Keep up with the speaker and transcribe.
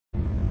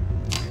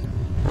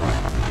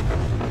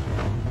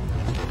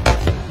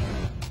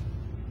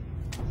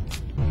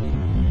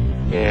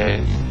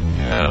can't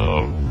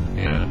help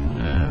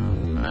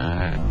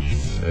match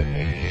for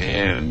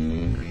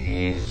him.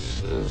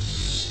 He's a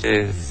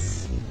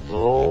Sith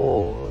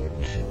Lord.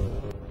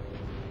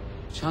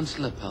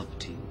 Chancellor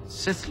Palpatine,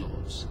 Sith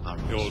Lords are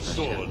Your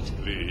sword,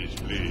 please,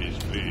 please,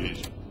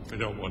 please. I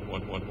don't want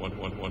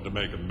to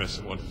make a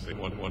mess. Want to say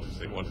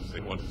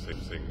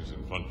things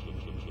in front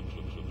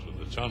of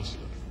the Chancellor.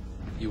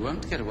 You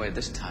won't get away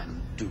this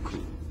time,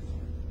 Dooku.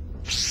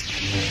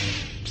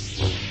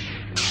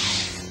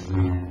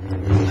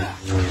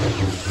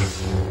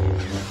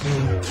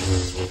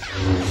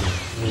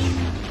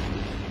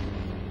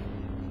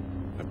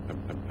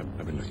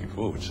 I've been looking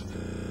forward to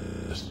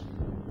this.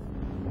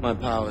 My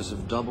powers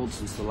have doubled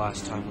since the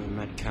last time we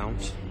met,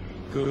 Count.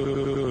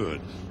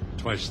 Good.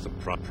 Twice the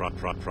pride.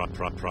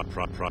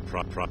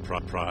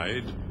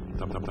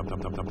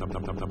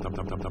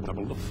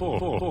 Double the four.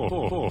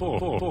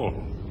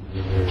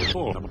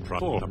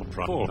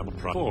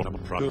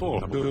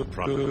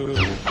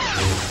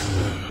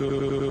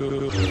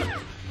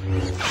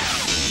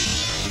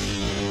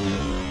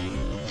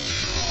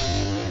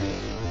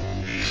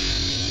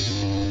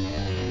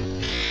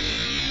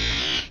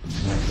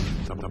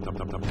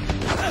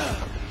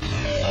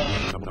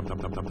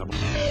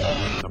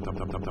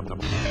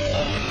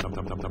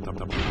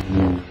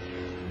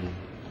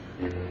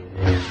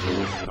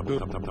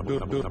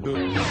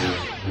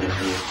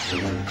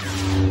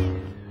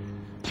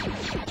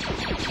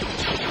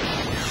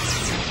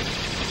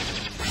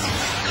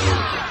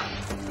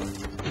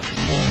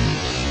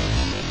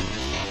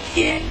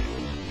 Yeah.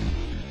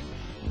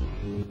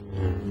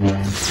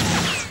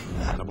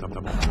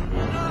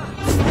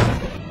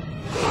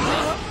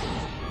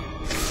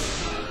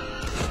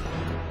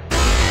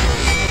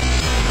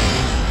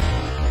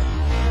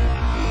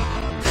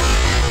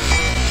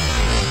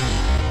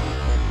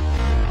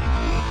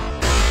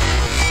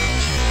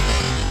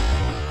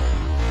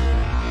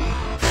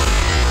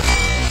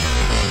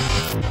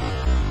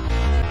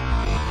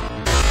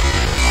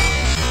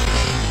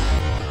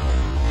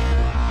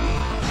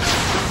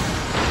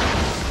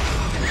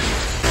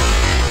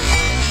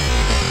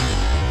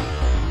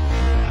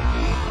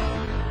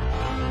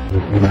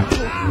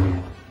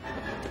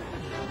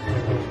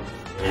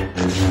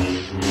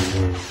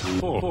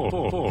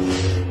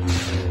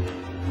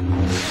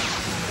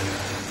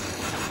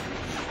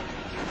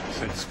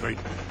 Since great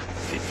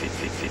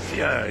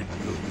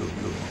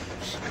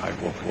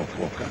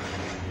Skywalker.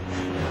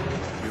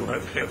 You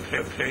have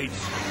hate.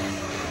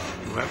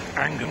 You have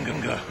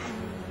anger.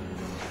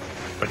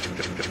 But you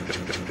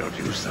don't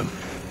use them.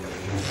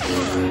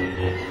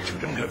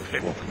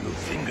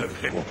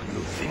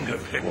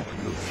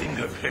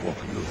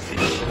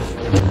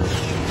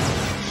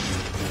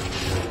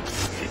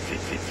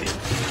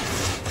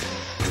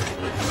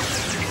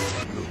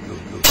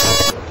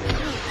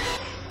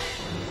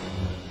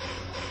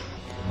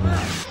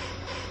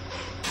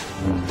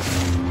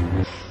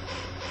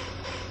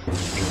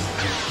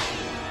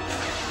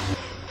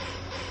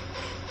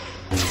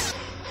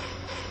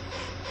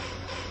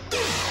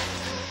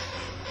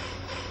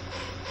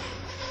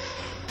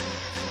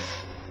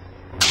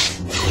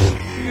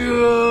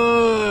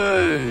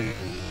 Good.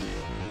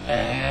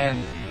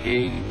 And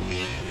he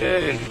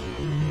said,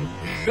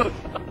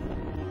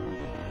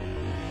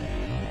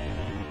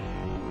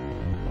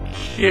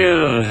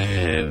 kill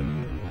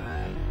him.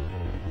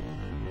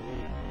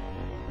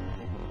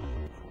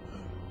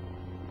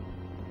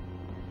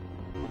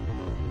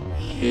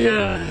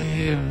 Kill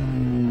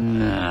him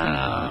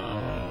now.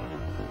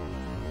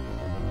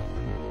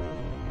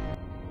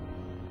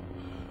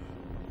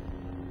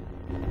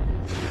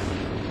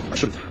 I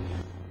shouldn't.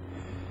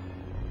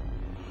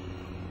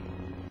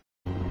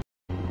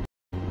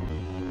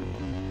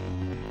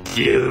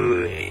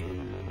 Do it.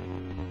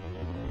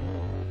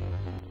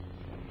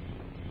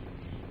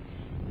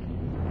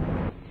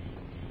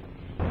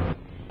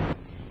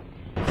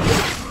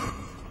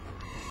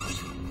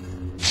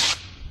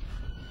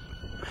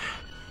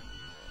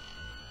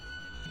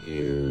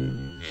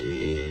 You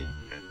did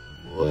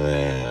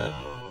well.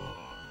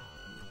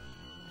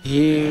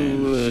 He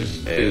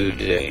was too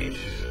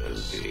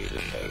dangerous to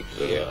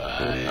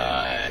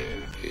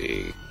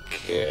be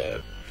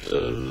kept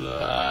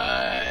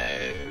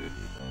alive.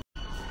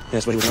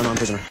 Yes, but he was an unarmed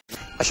prisoner.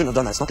 I shouldn't have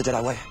done that. It's not the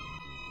Jedi way.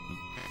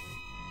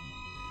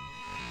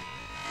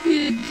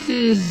 It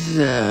is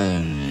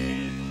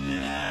only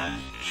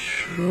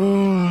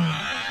natural.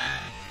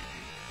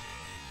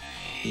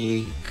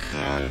 He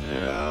cut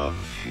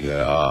off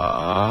your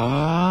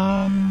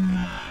arm.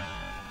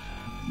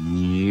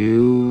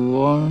 You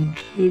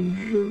wanted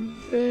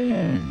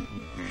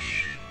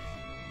revenge.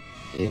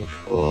 It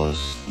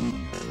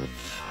wasn't the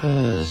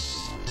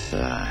first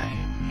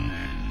time.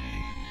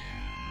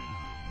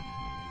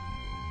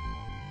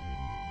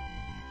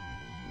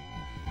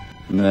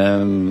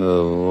 Remember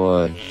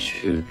what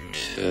you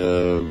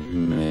told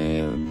me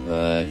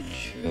about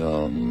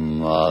your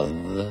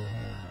mother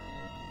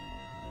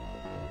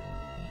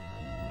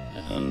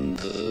and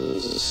the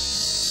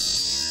sand.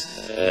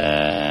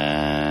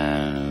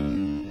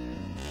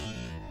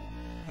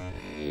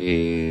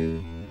 He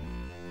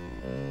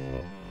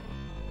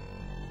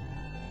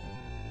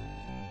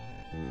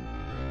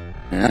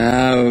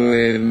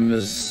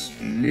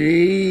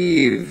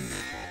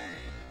leave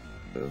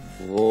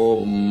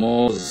before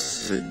more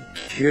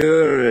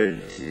security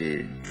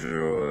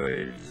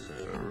droids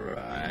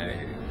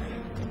arrive.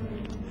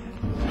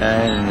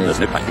 And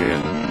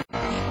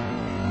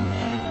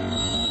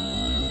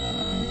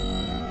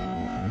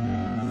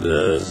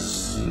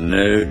there's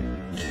no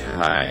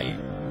time.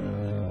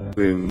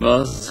 We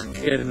must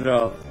get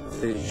off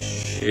the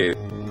ship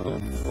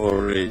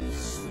before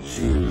it's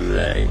too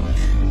late.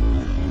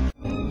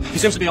 He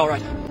seems to be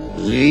alright.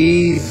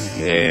 Leave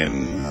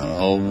him,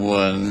 or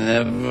we'll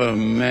never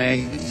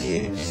make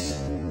it.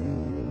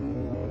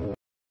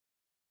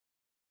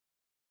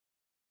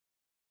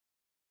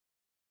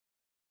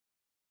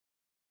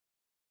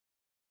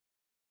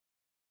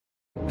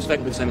 His fate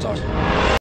will be the same as ours.